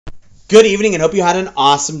Good evening and hope you had an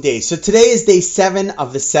awesome day. So today is day 7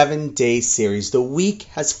 of the 7-day series. The week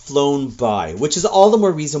has flown by, which is all the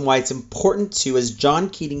more reason why it's important to, as John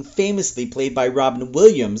Keating famously, played by Robin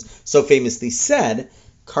Williams, so famously said,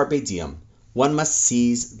 Carpe diem. One must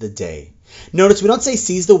seize the day. Notice we don't say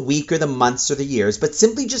seize the week or the months or the years, but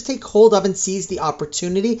simply just take hold of and seize the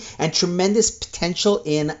opportunity and tremendous potential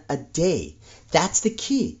in a day. That's the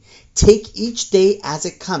key. Take each day as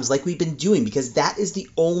it comes, like we've been doing, because that is the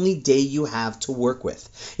only day you have to work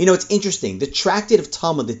with. You know, it's interesting. The tractate of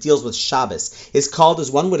Talmud that deals with Shabbos is called, as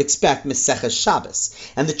one would expect, Maseches Shabbos.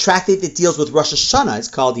 And the tractate that deals with Rosh Hashanah is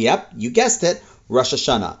called, yep, you guessed it, Rosh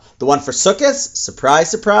Hashanah. The one for Sukkot, surprise,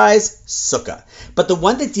 surprise, Sukkah. But the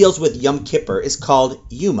one that deals with Yom Kippur is called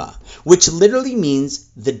Yuma, which literally means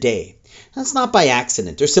the day. That's not by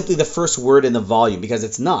accident or simply the first word in the volume, because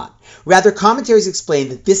it's not. Rather, commentaries explain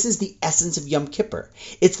that this is the essence of Yom Kippur.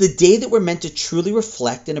 It's the day that we're meant to truly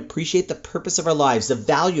reflect and appreciate the purpose of our lives, the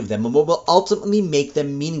value of them, and what will ultimately make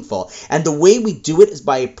them meaningful. And the way we do it is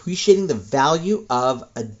by appreciating the value of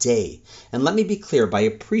a day. And let me be clear, by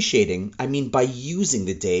appreciating, I mean by using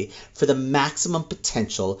the day for the maximum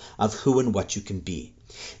potential of who and what you can be.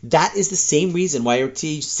 That is the same reason why our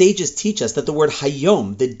sages teach us that the word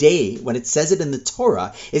hayom, the day, when it says it in the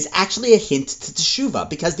Torah, is actually a hint to teshuva,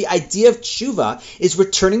 because the idea of teshuva is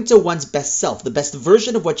returning to one's best self, the best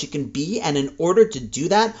version of what you can be, and in order to do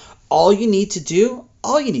that, all you need to do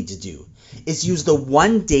is use the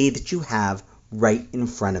one day that you have right in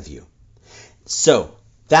front of you. So,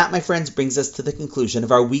 that, my friends, brings us to the conclusion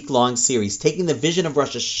of our week-long series, taking the vision of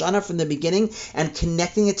Rosh Hashanah from the beginning and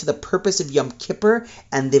connecting it to the purpose of Yom Kippur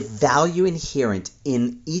and the value inherent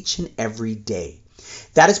in each and every day.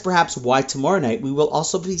 That is perhaps why tomorrow night we will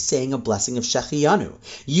also be saying a blessing of Shehecheyanu.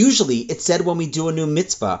 Usually it's said when we do a new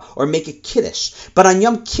mitzvah or make a kiddush, but on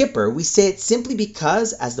Yom Kippur we say it simply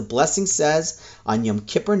because, as the blessing says, on Yom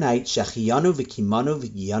Kippur night, Shehecheyanu v'kimanu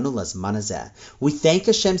v'giyanu lazman hazeh. We thank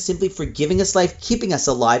Hashem simply for giving us life, keeping us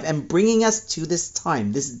alive, and bringing us to this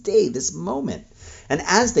time, this day, this moment. And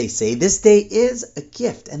as they say, this day is a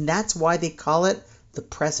gift, and that's why they call it the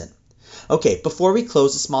present. Okay, before we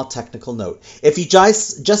close, a small technical note. If you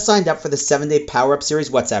just signed up for the 7-Day Power Up Series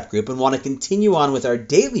WhatsApp group and want to continue on with our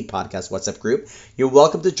daily podcast WhatsApp group, you're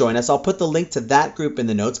welcome to join us. I'll put the link to that group in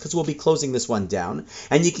the notes because we'll be closing this one down.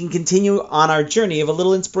 And you can continue on our journey of a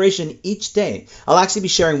little inspiration each day. I'll actually be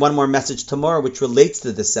sharing one more message tomorrow which relates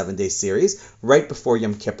to this 7-day series right before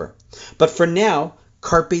Yom Kippur. But for now,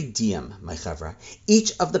 Carpe diem, my chavra.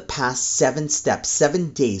 Each of the past 7 steps,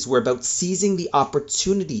 7 days, were about seizing the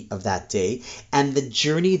opportunity of that day and the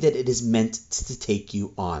journey that it is meant to take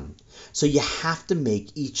you on. So you have to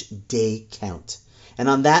make each day count. And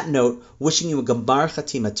on that note, wishing you a Gemar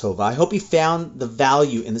Chatima Tova. I hope you found the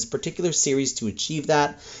value in this particular series to achieve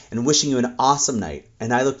that, and wishing you an awesome night.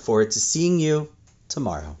 And I look forward to seeing you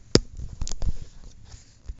tomorrow.